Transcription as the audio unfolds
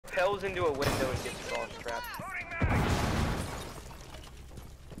rappels into a window and gets frost trapped.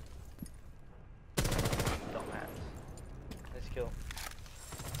 Dumbass. Nice kill.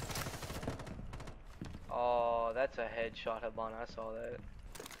 Oh, that's a headshot, Habana. I saw that.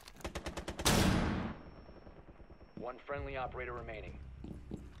 One friendly operator remaining.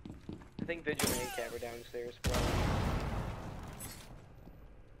 I think Vigilante camera downstairs, probably.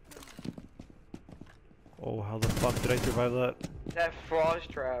 Oh, how the fuck did I survive that? That frost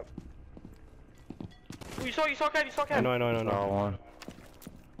trap. Oh, you saw Cat, I know. Saw one.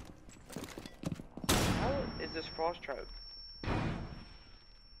 How is this frost trap?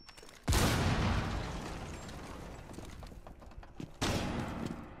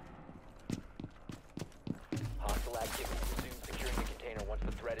 Hostile activity. Resume securing the container once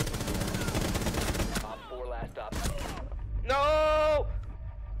the threat is removed. Op 4 last op. No!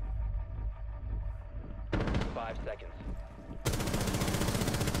 5 seconds.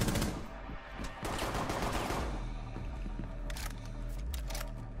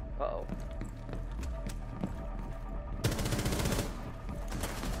 Uh-oh.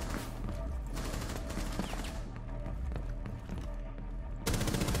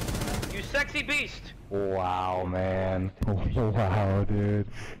 You sexy beast! Wow, man. Wow, dude.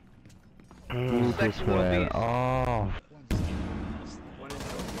 Who Sex just war went beast. off?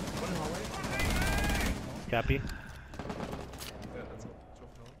 Cappy.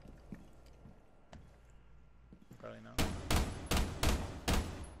 Probably not.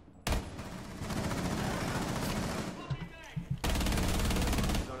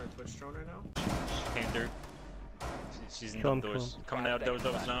 She's on her Twitch drone right now. Came through. She's in Kill him, the doors. kill him. Coming out those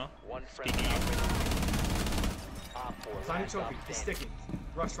doors now. One friendly Speaking. operator. Op 4 Find a last trophy. op He's standing. sticking.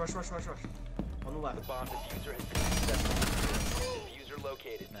 Rush. On the The left. bomb diffuser has been successful. Diffuser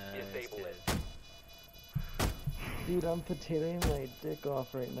located. Nice, Disable it. Dude, I'm potatoing my dick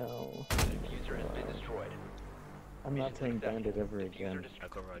off right now. Diffuser has been destroyed. I'm not playing Bandit ever Diffuser again.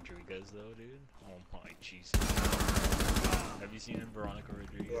 destroyed. Veronica Rodriguez though, dude. Oh my Jesus. Have you seen Veronica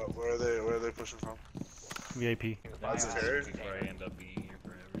Rodriguez? Where are they pushing from? VIP. That's Biohazard scary. Before I container. end up being here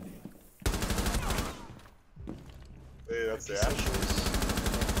forever, dude. Hey, that's the Ashes.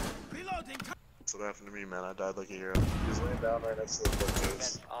 That's what happened to me, man. I died like a hero. He was laying down right next to the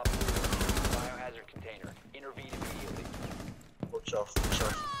Defense bookshelves. Op 4. Biohazard container. Intervene immediately. Bookshelf.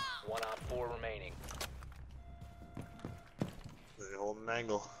 One Op 4 remaining. They hold an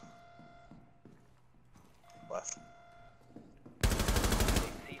angle. Left. They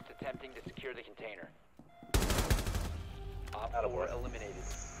ceased attempting to secure the container. Op 4 Attaboy. eliminated.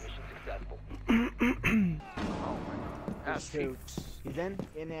 Mission successful. Shoot. He's in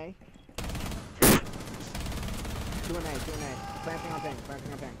A. 2 in A. Planting on ping.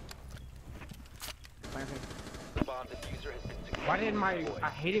 The bomb diffuser has been successfully Why didn't my... deployed. I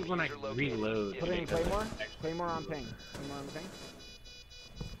hate it when I Diffuser located. reload. Put it in Disable Claymore. Claymore on ping.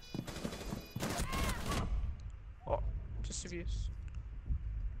 Just abuse.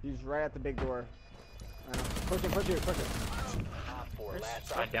 He's right at the big door. Push it. Op 4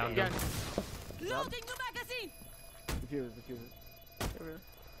 last I op downed standing. him. Loading new magazine! Defuse it.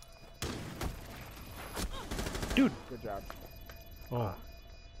 Dude. Good job. Oh.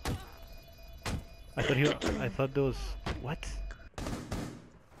 I thought there was what?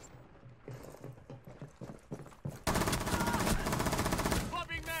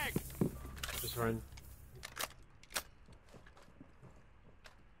 Just run.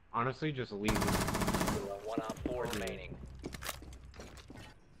 Honestly, just leave. One Op 4 remaining.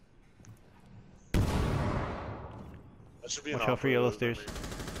 That should be an Watch out for yellow operator, stairs.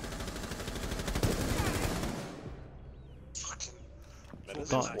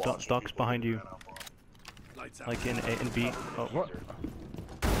 Fucking- Doc's behind you. Like in A and B. Oh, what?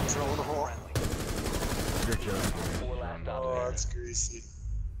 Throw in the hole. Good job. 4 last op Oh, standing. that's greasy.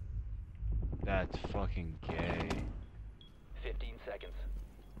 That's fucking gay. 15 seconds.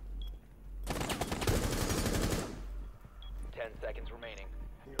 10 seconds remaining.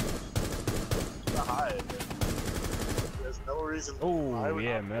 Hide. There's no reason. Oh, I would-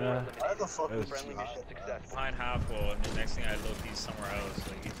 yeah, man. Why the fuck That would was Friendly you mission hide? successful. Behind half wall, and the next thing I look, he's somewhere else.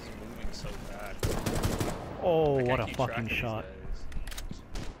 Like he's just moving so bad. Oh, I what can't a keep track fucking of these shot.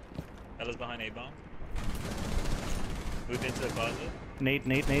 guys. Ella's behind A bomb. Moved into the closet. Nate.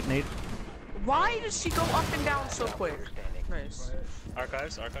 Why does she go up and down so quick? Standing. Nice.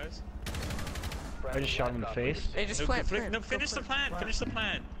 Archives. I just shot him in the face. Hey, just No, plant. finish the plan. Finish the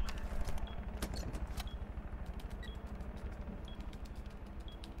plan.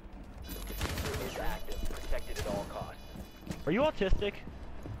 Is active. Protected at all costs. Are you autistic?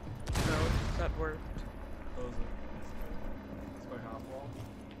 No, that worked. Close it. It's by half wall.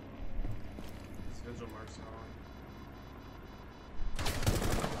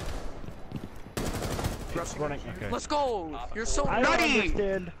 Just running. Okay. Let's go! You're so I don't nutty!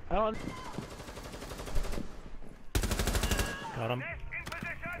 understand. I don't. Got him.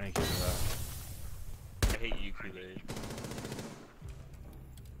 Thank you for that. I hate you, Kool-Aid.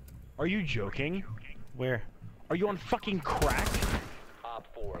 Are you joking? Where? Are you on fucking crack? Op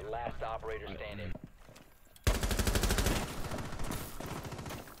 4, last operator standing.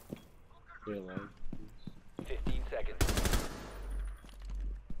 Real life. 15 seconds.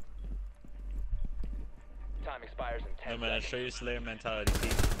 Time expires in 10 No man, seconds. show you Slayer mentality,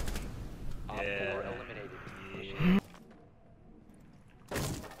 Pete. Op 4 Yeah. eliminated. Yeah.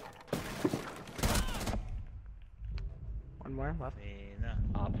 One more left.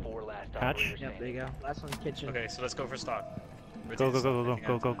 Op 4 last Hatch? operator Yep, standing. there you go. Last one, kitchen. Okay, so let's go for stock. Go, Rotate go, go, stock, go, if go,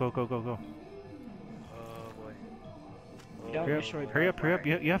 you go, got go, go, go, go, go. Oh boy. Yeah, Hurry up, sure. hurry up, hurry up.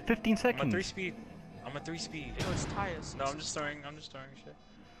 You have 15 I'm a seconds. 3 speed. I'm a 3 speed. No, it's Tyus. No, I'm just throwing shit.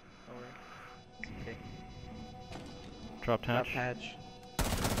 Don't worry. It's okay. Dropped Top hatch. hatch.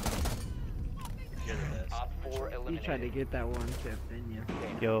 You're the best. Op 4 You eliminated. tried to get that one tip, didn't you?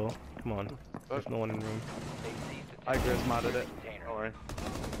 Yo, come on. There's no one in room. They ceased I attempting Grizz modded it. container. Don't worry.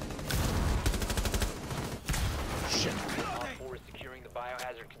 Op 4 is securing the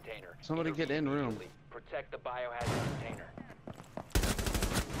biohazard container. Somebody get in room. Immediately. Protect the biohazard container. Op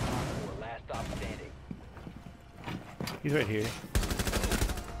 4 last stop standing. He's right here.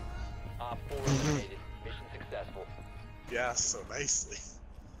 Op 4 eliminated. Mission successful. Yeah, so nicely.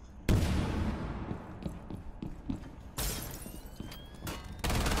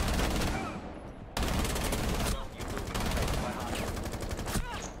 You will be detected by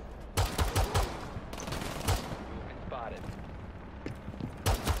hostiles. You've been spotted.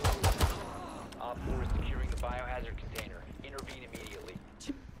 Op 4 is securing the biohazard container. Intervene immediately.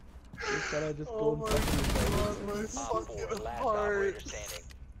 You said I just Oh my god, my Op 4 fucking last heart. operator standing.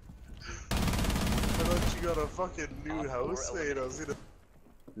 I thought you got a fucking new Op 4 house mate. I was gonna.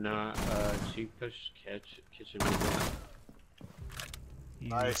 Nah, she pushed kitchen window. Easy.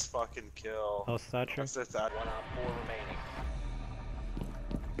 Nice fucking kill. House Thatcher. That's it, that. One Op 4 remaining.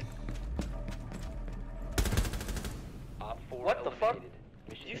 Op 4 What the fuck? eliminated.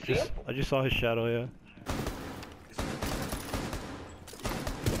 Mission Did you see him? successful. I just saw his shadow, yeah.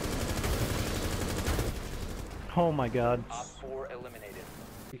 Oh my god. Op 4 eliminated.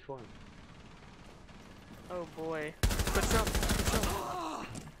 Before. Oh boy. Good jump. Good jump.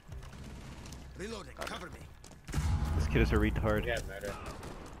 Reloading, cover me. This kid is a retard. Yeah, better.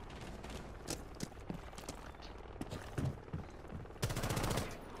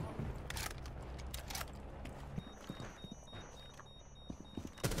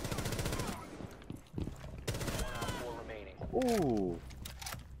 One Op 4 remaining. Ooh.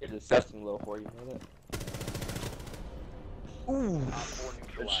 It's disgusting low for you, know that? Op 4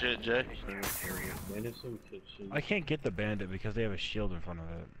 neutralized. shit, Jay. Medicine kitchen. I can't get the bandit because they have a shield in front of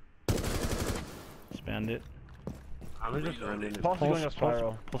it. Expand it. I'm just running. Pulse is going up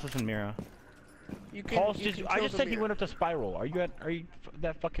spiral. Pulse is in Mira. You can. Pulse, You can I kill just the said he mirror. went up to spiral. Are you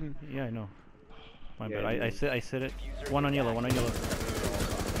that fucking? Yeah, I know. My Yeah, bad. you I did. sit it. Diffuser One on is yellow, one on yellow.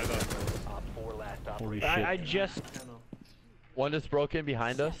 Op 4 last Holy operator. shit. I just. One is broken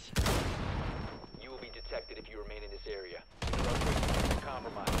behind us. You will be detected if you remain in this area. Location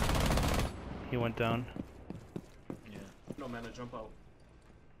compromised. He went down. Yeah. No man, I jump out.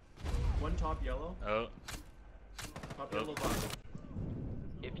 One top yellow, Oh. top Oh. yellow bottom.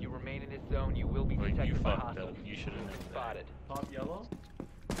 If you remain in this zone, you will be Well, you detected by fucked hostiles. up. You should have You've known been that. spotted. Top yellow.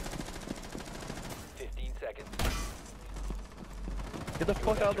 15 seconds. Get the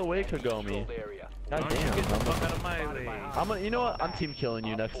fuck out of the way, Kagome. Controlled area. God Don't you get the damn. fuck out of my way. You know what? I'm team killing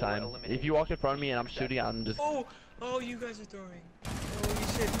you next time. If you walk in front of me and I'm shooting, I'm just. Oh, you guys are throwing. Holy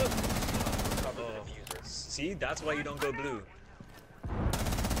shit, look. Cover the Oh. diffuser. See, that's why you don't go blue.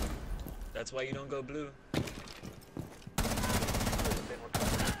 That's why you don't go blue. Has been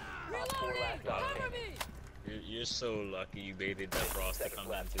recovered. Op 4 last stop standing. You're so lucky you baited that frost to come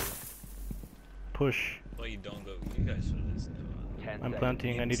down too. Push. Well, you don't go. You guys should listen to 10 I'm seconds.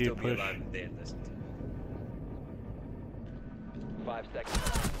 planting. I need you still to be push. alive and dead. Listen to 5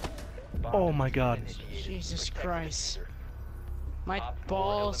 seconds. Bomb Oh my diffuser god. initiated. Jesus Protect the Christ. diffuser. My Op 4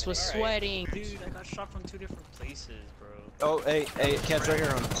 balls was eliminated. sweating. Dude, I got shot from 2 different places, bro. Oh, hey, cat's right here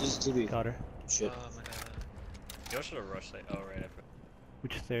on CCTV. Got her. Shit. Oh my god. Y'all should have rushed that. Oh, right after.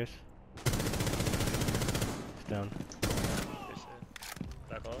 Which stairs? It's down. Good shit.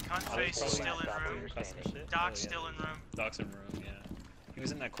 Back off. Conface is still in Stop room. where you're Custom standing. shit? Doc's Oh, yeah. still in room. Doc's in room, yeah. He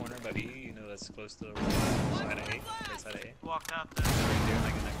was in that corner by B, you know that's close to the right side of A. Right side of A. Walked out there. Right there,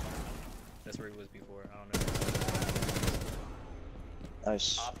 like in that corner. That's where he was before. I don't know.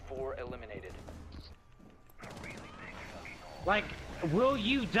 Nice. Op 4 eliminated. Like, will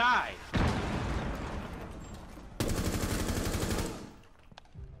you die?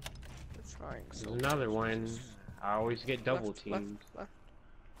 Trying. There's another one. I always get double teamed. Left.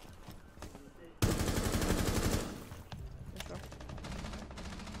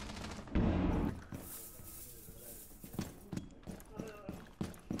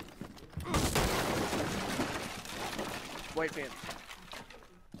 White pants.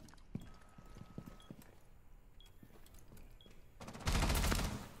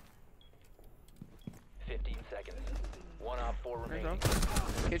 One Op 4 remaining.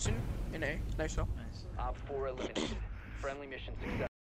 Kitchen in A. Nice shot. Op 4 eliminated. Friendly mission success.